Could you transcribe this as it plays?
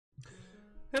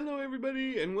Hello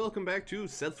everybody and welcome back to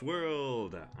Seth's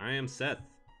World. I am Seth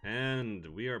and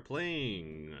we are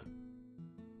playing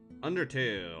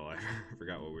Undertale. I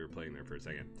forgot what we were playing there for a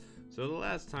second. So the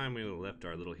last time we left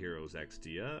our little hero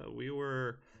Zextia, we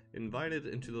were invited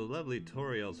into the lovely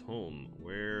Toriel's home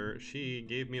where she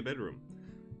gave me a bedroom.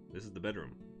 This is the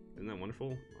bedroom. Isn't that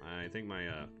wonderful? I think my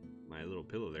little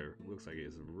pillow there looks like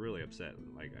it's really upset.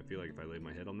 Like I feel like if I laid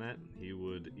my head on that, he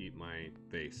would eat my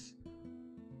face.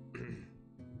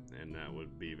 And that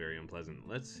would be very unpleasant.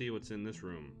 Let's see what's in this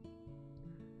room.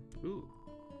 Ooh,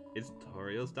 it's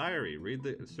Toriel's diary. Read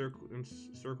the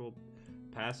circled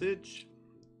passage.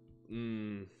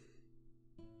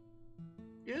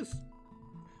 Yes.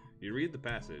 You read the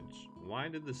passage. Why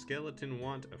did the skeleton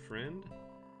want a friend?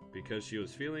 Because she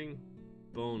was feeling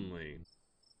lonely.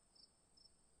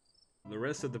 The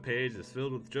rest of the page is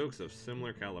filled with jokes of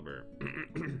similar caliber.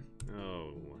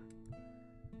 Oh,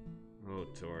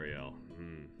 Toriel.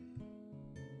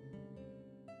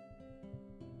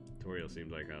 Toriel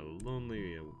seems like a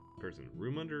lonely person.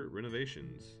 Room under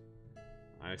renovations.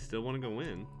 I still want to go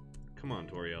in. Come on,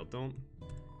 Toriel, don't.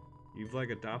 You've like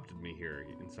adopted me here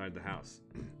inside the house.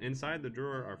 Inside the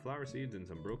drawer are flower seeds and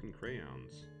some broken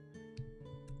crayons.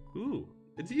 Ooh,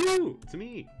 it's you! It's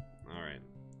me! Alright,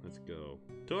 let's go.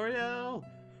 Toriel!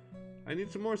 I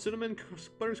need some more cinnamon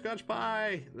butterscotch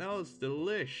pie! That was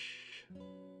delish!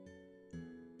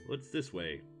 What's this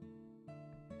way?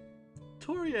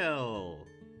 Toriel!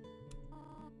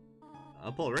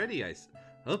 Up already, I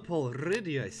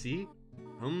see.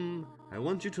 I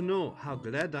want you to know how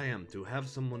glad I am to have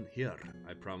someone here.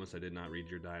 I promise I did not read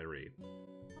your diary.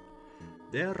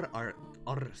 There are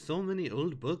so many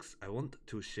old books I want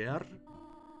to share.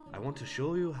 I want to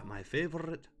show you my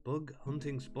favorite bug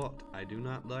hunting spot. I do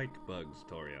not like bugs,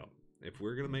 Toriel. If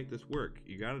we're gonna make this work,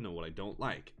 you gotta know what I don't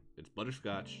like. It's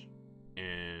butterscotch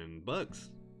and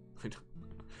bugs.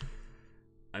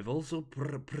 I've also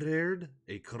prepared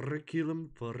a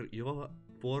curriculum for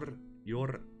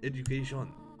your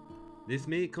education. This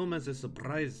may come as a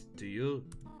surprise to you,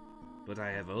 but I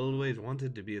have always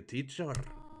wanted to be a teacher.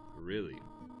 Really?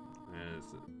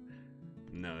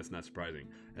 No, that's not surprising.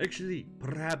 Actually,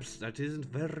 perhaps that isn't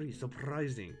very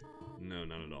surprising. No,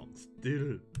 not at all.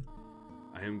 Still,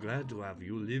 I am glad to have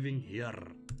you living here.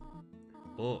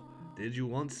 Oh, did you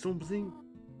want something?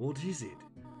 What is it?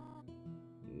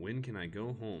 When can I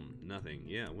go home? Nothing.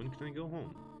 Yeah, when can I go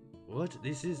home? What?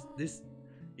 This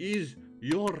is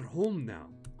your home now.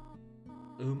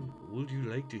 Would you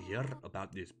like to hear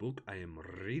about this book I am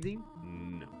reading?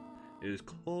 No. It is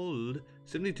called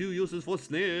 72 Uses for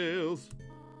Snails.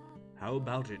 How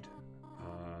about it?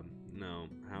 No.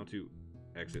 How to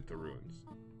exit the ruins.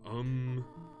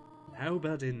 How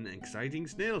about an exciting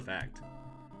snail fact?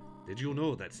 Did you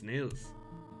know that snails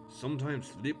sometimes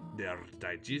flip their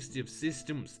digestive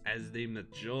systems as they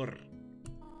mature?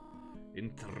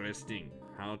 Interesting.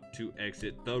 How to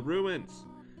exit the ruins.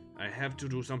 I have to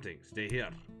do something. Stay here.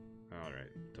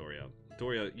 Alright, Toriel.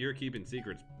 Toriel, you're keeping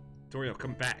secrets. Toriel,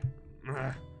 come back.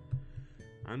 Ugh.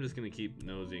 I'm just gonna keep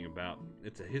nosing about.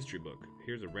 It's a history book.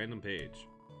 Here's a random page.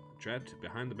 Trapped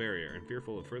behind the barrier and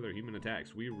fearful of further human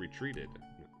attacks, we retreated.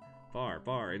 Far,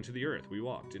 far into the earth we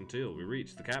walked until we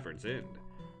reached the cavern's end.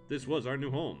 This was our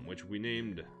new home, which we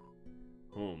named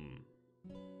Home.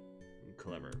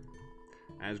 Clever.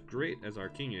 As great as our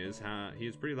king is, he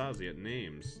is pretty lousy at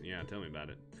names. Yeah, tell me about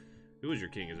it. Who is your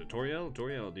king? Is it Toriel?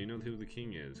 Toriel, do you know who the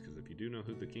king is? Because if you do know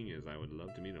who the king is, I would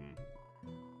love to meet him.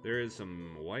 There is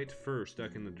some white fur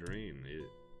stuck in the drain.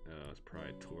 It's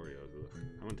probably Toriel.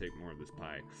 I'm gonna take more of this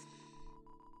pie.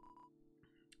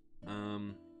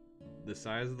 The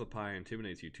size of the pie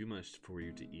intimidates you too much for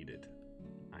you to eat it.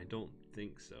 I don't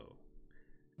think so.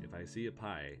 If I see a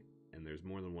pie and there's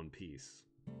more than one piece,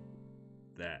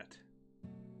 that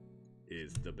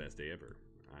is the best day ever,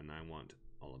 and I want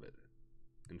all of it.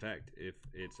 In fact, if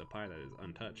it's a pie that is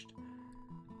untouched,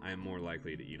 I am more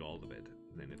likely to eat all of it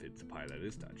than if it's a pie that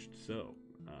is touched. So,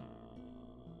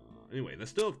 anyway, the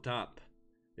stovetop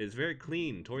is very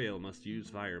clean. Toriel must use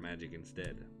fire magic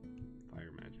instead.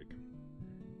 Fire magic.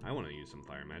 I want to use some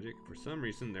fire magic. For some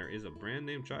reason, there is a brand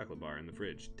name chocolate bar in the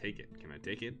fridge. Take it. Can I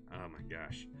take it? Oh my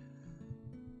gosh.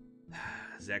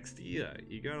 Zextia,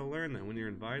 you gotta learn that when you're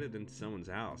invited into someone's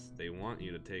house, they want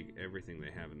you to take everything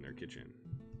they have in their kitchen.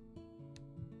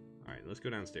 Alright, let's go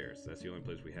downstairs. That's the only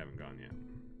place we haven't gone yet.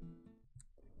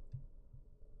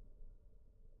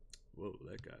 Whoa,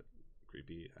 that got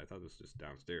creepy. I thought this was just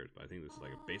downstairs, but I think this is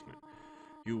like a basement.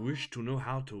 You wish to know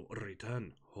how to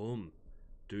return home,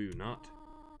 do you not?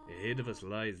 Ahead of us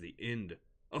lies the end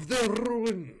of the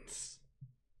ruins.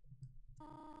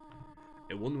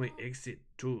 a one-way exit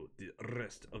to the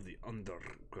rest of the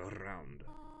underground.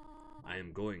 I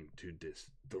am going to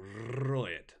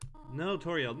destroy it. No,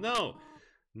 Toriel, no!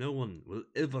 No one will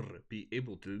ever be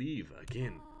able to leave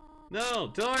again. No,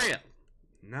 Toriel!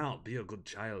 Now be a good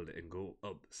child and go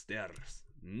upstairs.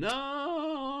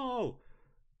 No!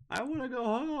 I want to go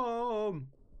home.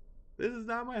 This is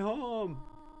not my home.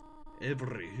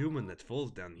 Every human that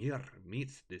falls down here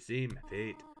meets the same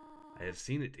fate. I have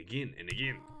seen it again and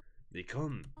again. They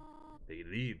come, they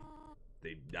leave,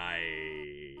 they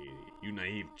die. You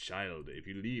naive child, if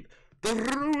you leave the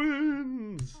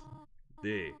ruins,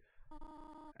 they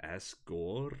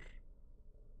Asgore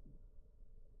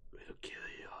will kill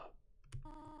you.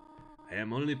 I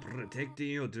am only protecting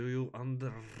you. Do you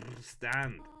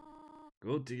understand?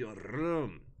 Go to your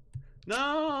room.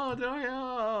 No,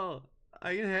 Doriel!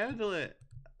 I can handle it.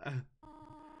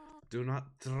 Do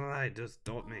not try to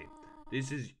stop me.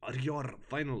 This is your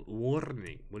final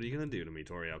warning. What are you gonna do to me,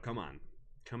 Toriel? Come on.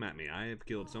 Come at me. I have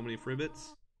killed so many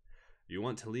fribbits. You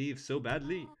want to leave so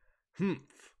badly?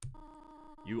 Humph.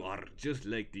 You are just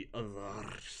like the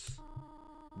others.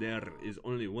 There is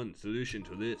only one solution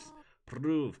to this.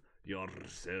 Prove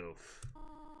yourself.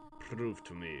 Prove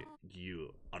to me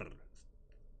you are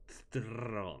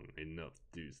strong enough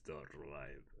to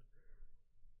survive.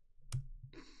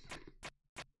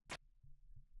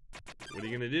 What are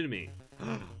you gonna do to me?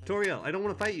 Toriel, I don't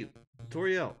want to fight you.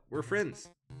 Toriel, we're friends.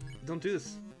 Don't do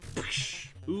this.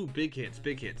 Ooh, big hits,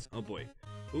 big hits. Oh boy.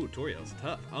 Ooh, Toriel's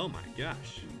tough. Oh my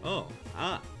gosh. Oh,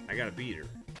 I gotta beat her.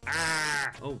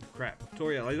 Oh crap.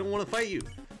 Toriel, I don't want to fight you.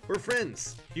 We're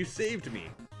friends. You saved me.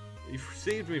 You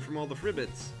saved me from all the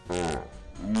fribbits.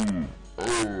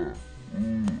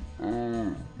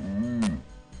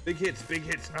 Big hits, big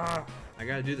hits. I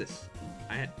gotta do this.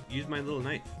 I use my little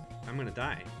knife. I'm gonna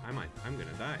die. I'm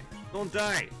gonna die. Don't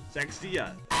die!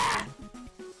 Sextia!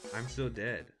 I'm so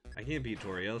dead. I can't beat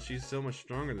Toriel. She's so much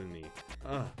stronger than me.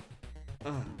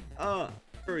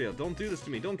 Toriel, don't do this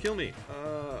to me. Don't kill me.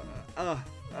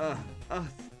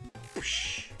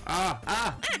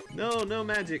 No, no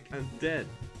magic. I'm dead.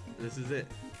 This is it.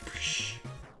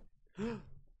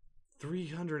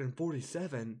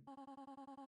 347?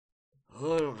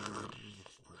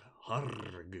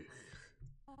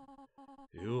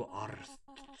 You are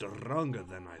stronger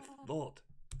than I thought.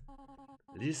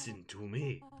 Listen to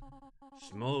me,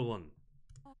 small one.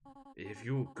 If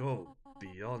you go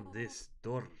beyond this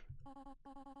door,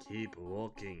 keep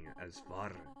walking as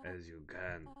far as you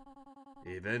can.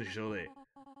 Eventually,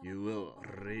 you will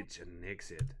reach an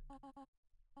exit.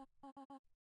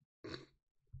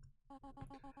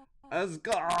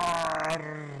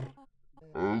 Asgard!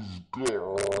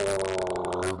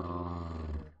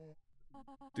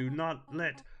 Do not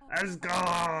let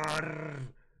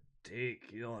Asgard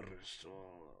take your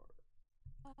soul.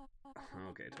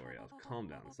 Okay, Toriel, calm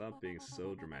down. Stop being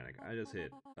so dramatic. I just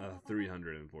hit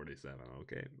 347,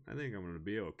 okay? I think I'm gonna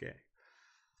be okay.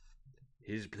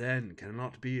 His plan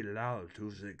cannot be allowed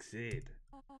to succeed.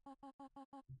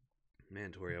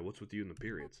 Man, Toriel, what's with you in the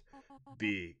periods?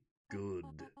 Be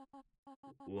good,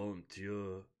 won't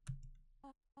you?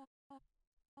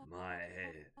 My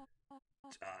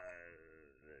child.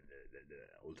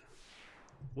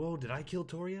 Whoa, did I kill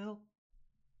Toriel?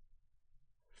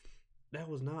 That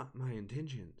was not my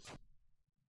intentions.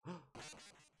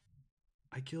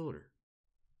 I killed her.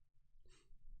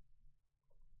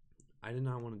 I did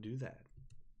not want to do that.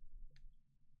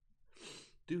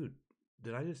 Dude,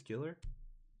 did I just kill her?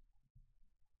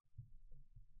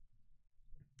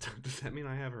 Does that mean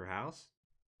I have her house?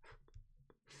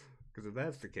 Because if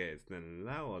that's the case, then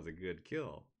that was a good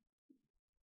kill.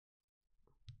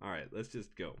 Alright, let's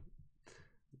just go.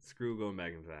 Screw going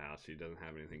back into the house. She doesn't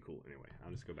have anything cool. Anyway,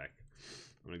 I'll just go back.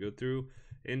 I'm going to go through.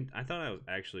 And I thought I was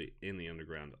actually in the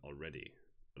underground already.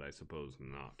 But I suppose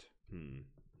not.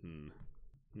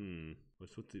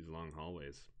 What's with these long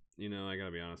hallways? You know, I gotta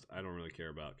be honest. I don't really care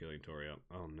about killing Toriel.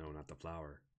 Oh no, not the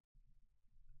flower.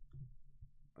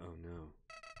 Oh no.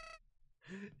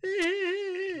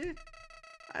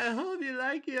 I hope you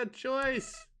like your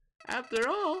choice. After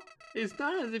all, it's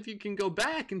not as if you can go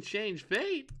back and change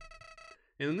fate.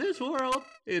 In this world,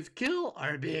 it's kill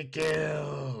or be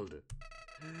killed.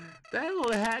 That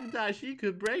little Hagda, she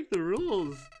could break the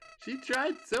rules. She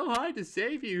tried so hard to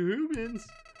save you humans,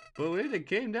 but when it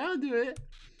came down to it,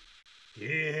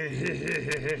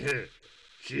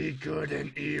 she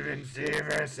couldn't even save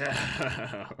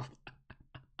herself.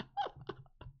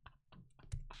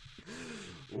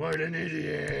 What an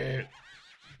idiot!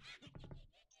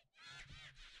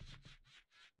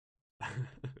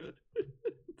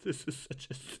 This is such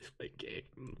a silly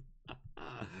game.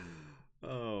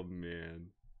 Oh man.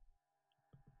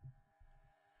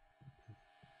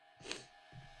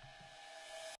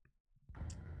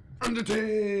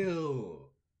 Undertale!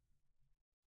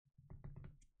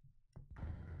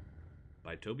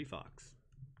 By Toby Fox.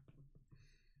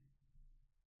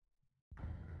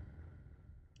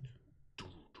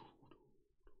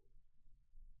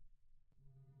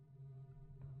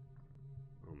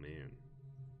 Oh man.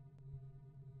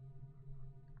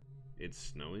 It's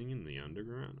snowing in the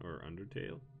underground or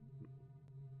Undertale?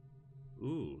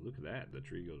 Ooh, look at that. The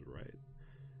tree goes right.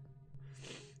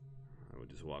 I would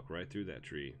just walk right through that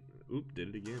tree. Oop, did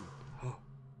it again. Oh.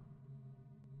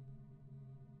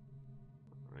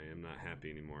 I am not happy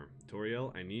anymore.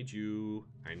 Toriel, I need you.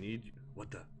 I need you.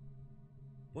 What the?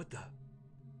 What the?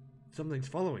 Something's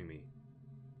following me.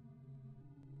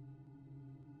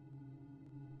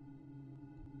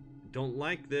 Don't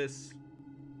like this.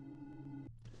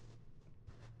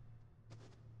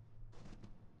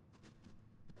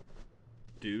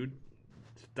 Dude,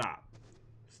 stop.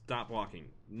 Stop walking.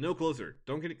 No closer.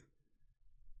 Don't get it.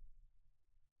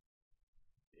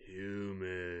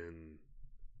 Human.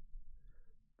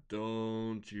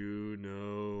 Don't you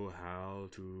know how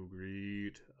to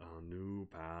greet a new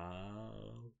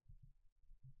pal?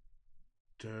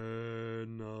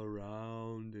 Turn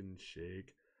around and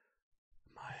shake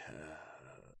my hand.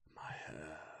 My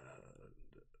hand.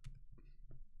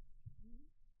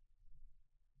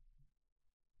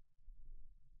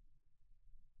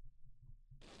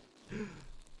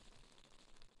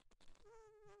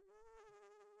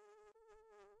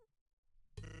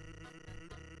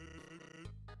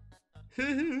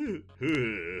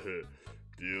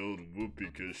 The old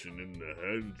whoopee cushion in the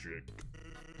hand trick.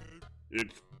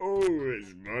 It's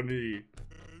always funny.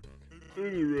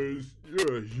 Anyways,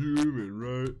 you're a human,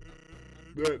 right?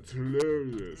 That's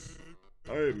hilarious.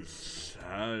 I'm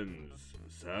Sans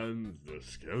the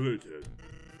skeleton.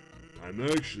 I'm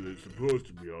actually supposed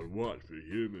to be on watch for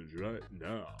humans right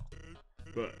now.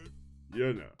 But,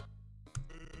 you know,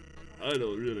 I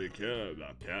don't really care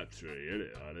about capturing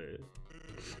anybody.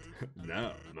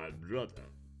 Now, my brother,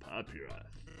 Papyrus,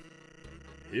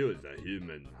 he was a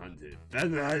human hunted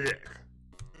fanatic.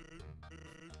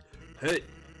 Hey,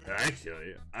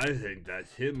 actually, I think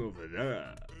that's him over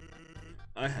there.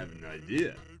 I have an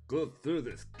idea. Go through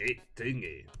this gate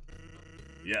thingy.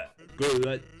 Yeah, go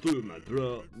right through, my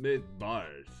bro. Made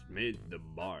the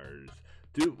bars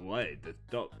too wide to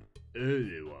stop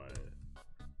anyone.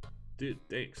 Dude,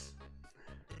 thanks.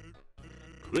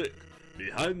 Quick,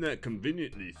 behind that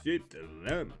conveniently shaped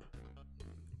lamp.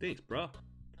 Thanks, bro.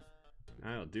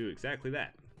 I'll do exactly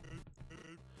that.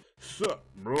 Sup,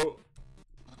 bro?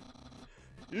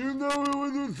 You know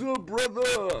what's up,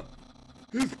 brother?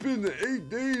 It's been 8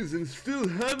 days and still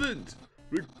haven't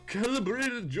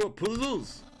recalibrated your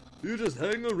puzzles. You just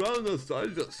hang around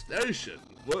outside the station.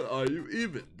 What are you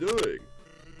even doing?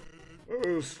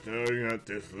 Oh, staring at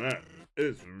this lamp.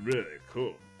 It's really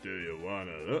cool. Do you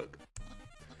wanna look?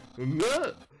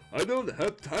 No, I don't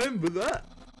have time for that.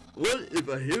 What if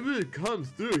a human comes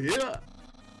through here?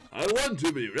 I want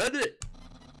to be ready.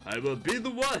 I will be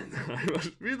the one. I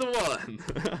must be the one.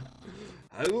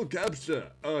 I will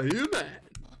capture a human.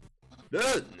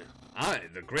 Then, I,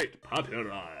 the great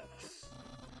Papyrus,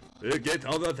 will get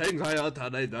all the things I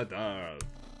utterly deserve.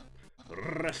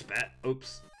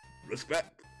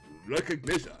 Respect,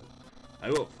 recognition. I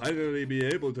will finally be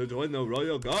able to join the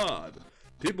royal guard.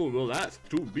 People will ask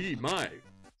to be my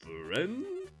friend.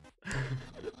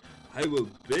 I will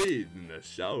bathe in a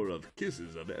shower of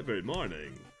kisses of every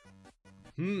morning.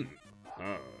 Maybe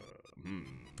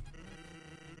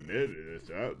this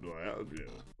app will help you.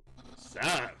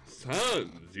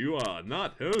 Sans, you are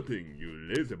not helping, you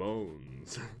lazy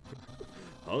bones.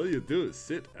 All you do is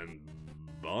sit and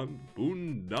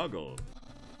boondoggle.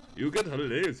 You get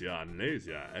lazier and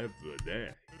lazier every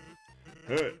day.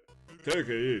 Hey, take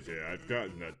it easy, I've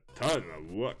gotten a ton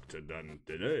of work to done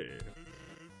today.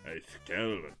 A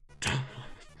skeleton.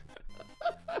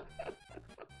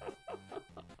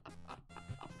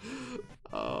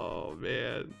 Oh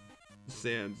man,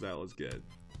 Sans, that was good.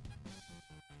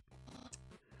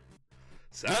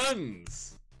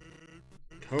 Sans!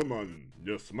 Come on,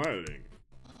 you're smiling.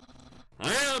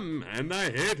 I am, and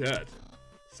I hate it.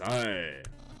 Sigh.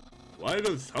 Why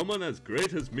does someone as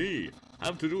great as me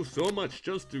have to do so much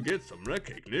just to get some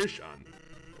recognition?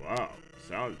 Wow,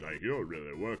 sounds like you're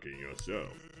really working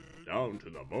yourself down to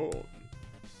the bone.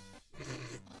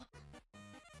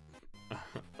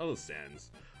 Oh, Sans,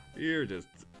 you're just...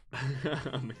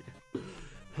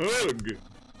 Hug!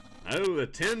 I will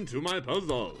attend to my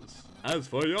puzzles. As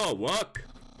for your work,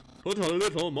 put a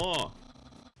little more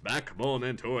backbone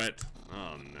into it.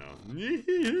 Oh no.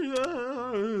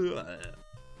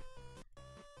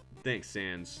 Thanks,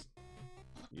 Sans.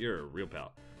 You're a real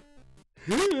pal.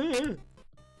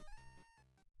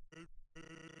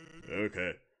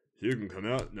 Okay, you can come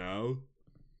out now.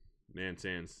 Man,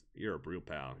 Sans, you're a real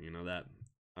pal, you know that?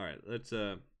 Alright, let's,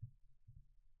 can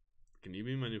you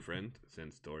be my new friend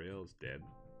since Toriel is dead?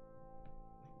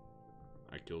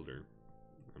 I killed her.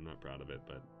 I'm not proud of it,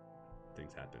 but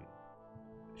things happen.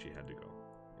 She had to go.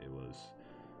 It was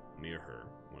near her,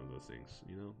 one of those things,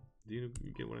 you know? Do you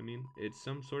get what I mean? It's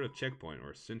some sort of checkpoint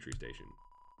or sentry station.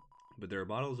 But there are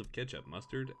bottles of ketchup,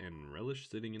 mustard, and relish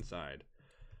sitting inside.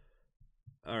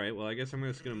 Alright, well, I guess I'm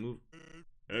just gonna move.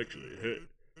 Actually,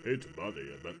 hey to bother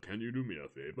you, but can you do me a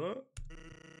favor?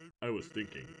 I was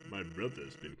thinking, my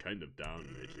brother's been kind of down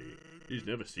lately. He's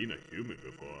never seen a human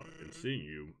before, and seeing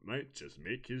you might just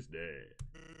make his day.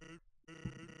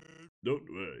 Don't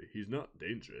worry, he's not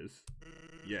dangerous.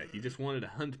 Yeah, he just wanted to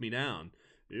hunt me down,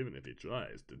 even if he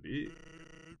tries to be.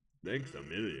 Thanks a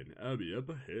million, I'll be up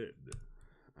ahead.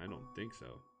 I don't think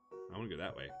so. I want to go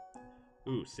that way.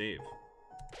 Ooh, save.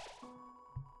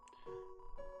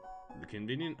 The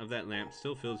convenience of that lamp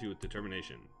still fills you with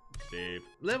determination. Save.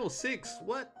 Level 6!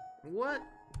 What? What?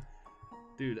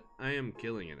 Dude, I am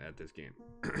killing it at this game.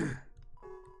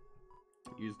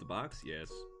 Use the box? Yes.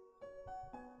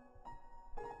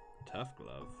 Tough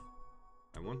glove.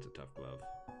 I want the tough glove.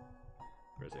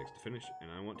 Press X to finish,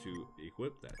 and I want to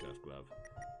equip that tough glove.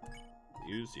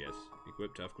 Use, yes.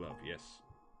 Equip tough glove, yes.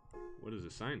 What does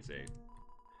the sign say?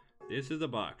 This is the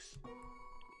box.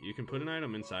 You can put an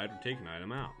item inside or take an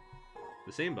item out.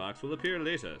 The same box will appear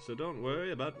later, so don't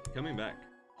worry about coming back.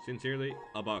 Sincerely,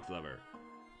 a box lover.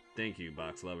 Thank you,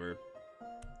 box lover.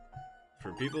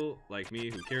 For people like me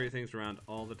who carry things around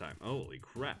all the time. Holy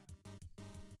crap.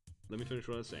 Let me finish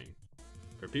what I was saying.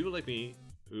 For people like me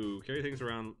who carry things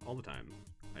around all the time,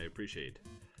 I appreciate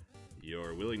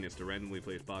your willingness to randomly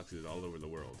place boxes all over the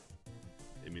world.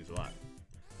 It means a lot.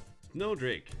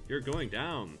 Snowdrake, you're going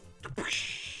down.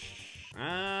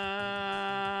 Ah!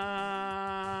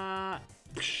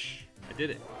 I did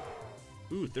it.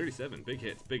 Ooh, 37. Big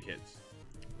hits, big hits.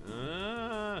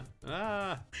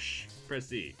 Press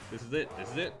C. This is it.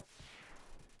 This is it.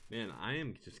 Man, I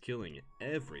am just killing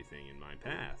everything in my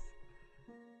path.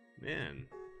 Man.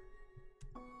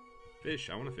 Fish.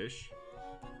 I want to fish.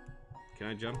 Can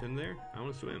I jump in there? I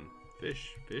want to swim.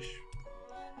 Fish. Fish.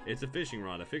 It's a fishing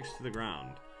rod affixed to the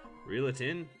ground. Reel it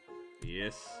in?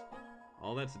 Yes.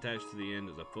 All that's attached to the end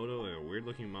is a photo of a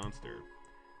weird-looking monster.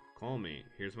 Call me.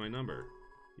 Here's my number.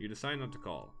 You decide not to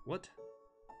call. What?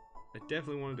 I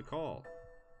definitely wanted to call.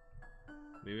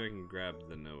 Maybe I can grab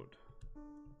the note.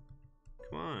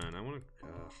 Come on, I want to...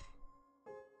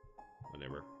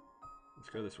 Whatever. Let's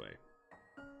go this way.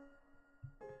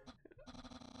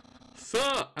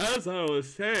 So, as I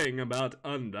was saying about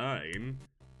Undying...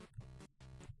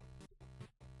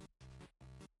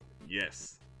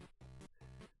 Yes.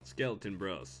 Skeleton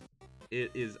Bros.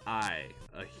 It is I,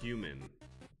 a human.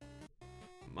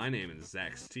 My name is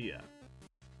Zaxtia.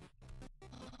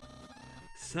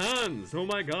 Sans! Oh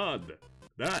my god!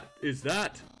 Is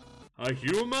that a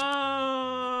human?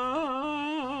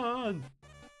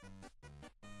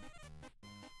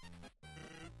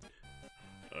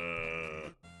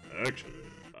 Actually,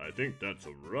 I think that's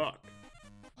a rock.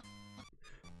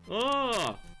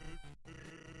 Ah!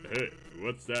 Hey,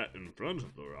 what's that in front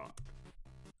of the rock?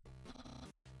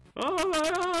 Oh my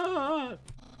god!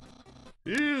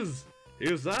 Is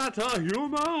that a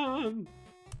human?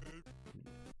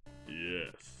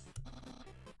 Yes.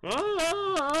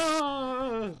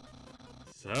 Ah!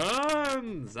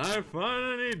 Sans, I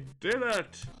finally did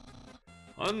it!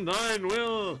 Undyne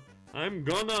will,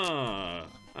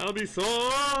 I'll be so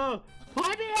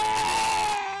happy!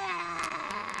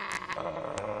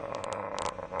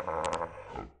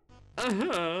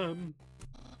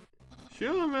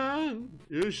 Human,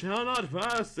 you shall not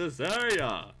pass this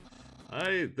area.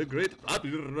 I, the great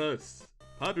Papyrus,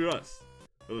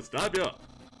 will stop you.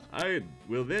 I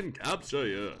will then capture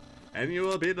you, and you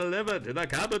will be delivered to the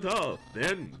capital.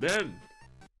 Then,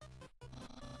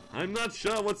 I'm not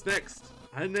sure what's next.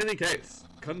 In any case,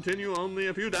 continue only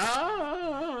if you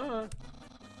die.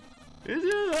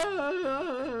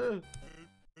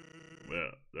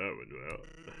 Well, that went well.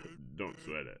 Don't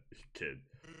sweat it, kid.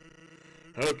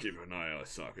 I'll keep an eye on the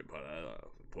socket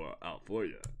out for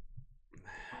you.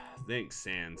 Thanks,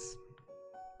 Sans.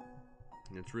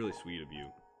 It's really sweet of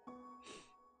you.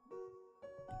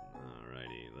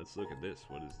 Alrighty, let's look at this.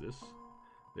 What is this?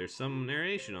 There's some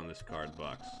narration on this card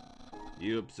box.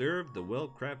 You observe the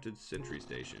well-crafted sentry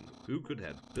station. Who could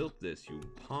have built this, you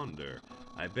ponder?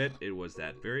 I bet it was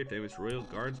that very famous royal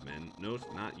guardsman. No,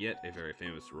 not yet a very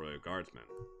famous royal guardsman.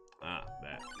 Ah,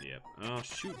 that, yep. Oh,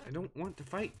 shoot, I don't want to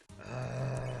fight.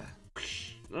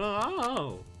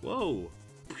 Oh, whoa.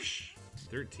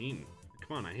 13.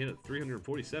 Come on, I hit it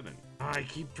 347. I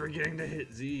keep forgetting to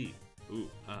hit Z. Ooh,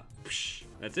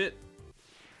 that's it.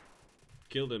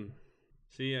 Killed him.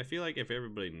 See, I feel like if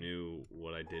everybody knew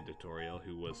what I did to Toriel,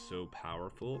 who was so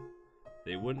powerful,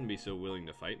 they wouldn't be so willing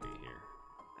to fight me here.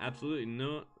 Absolutely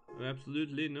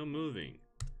no moving.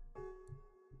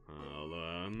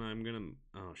 I'm gonna,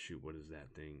 oh shoot, what is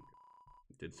that thing?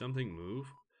 Did something move?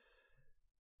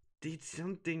 Did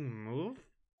something move?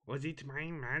 Was it my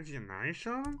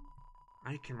imagination?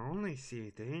 I can only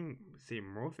see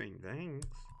moving things.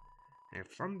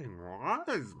 If something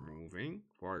was moving,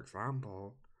 for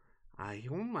example, a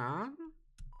human,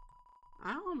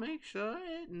 I'll make sure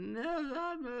it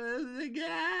never moves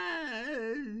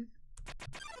again.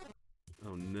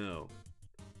 Oh no.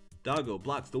 Doggo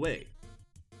blocks the way.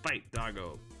 Fight,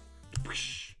 Doggo.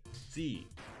 See.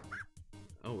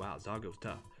 Oh wow, Doggo's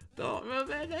tough. Don't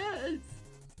move it.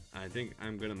 I think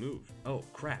I'm gonna move. Oh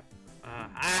crap.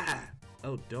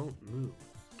 Oh, don't move.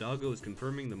 Doggo is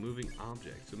confirming the moving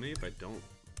object. So maybe if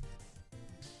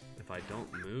I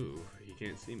don't move, he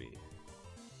can't see me.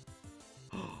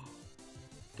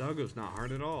 Doggo's not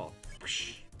hard at all.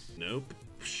 Nope.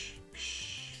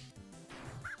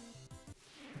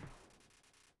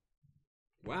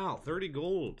 Wow, 30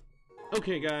 gold.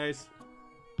 Okay, guys.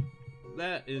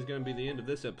 That is going to be the end of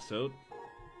this episode.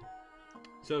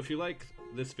 So if you like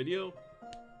this video,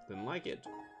 then like it,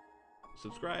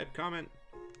 subscribe, comment,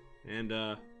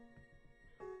 and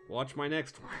watch my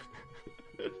next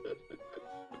one.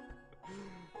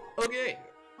 Okay.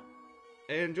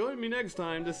 And join me next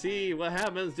time to see what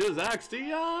happens to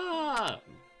Zaxtia.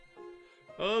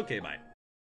 Okay, bye.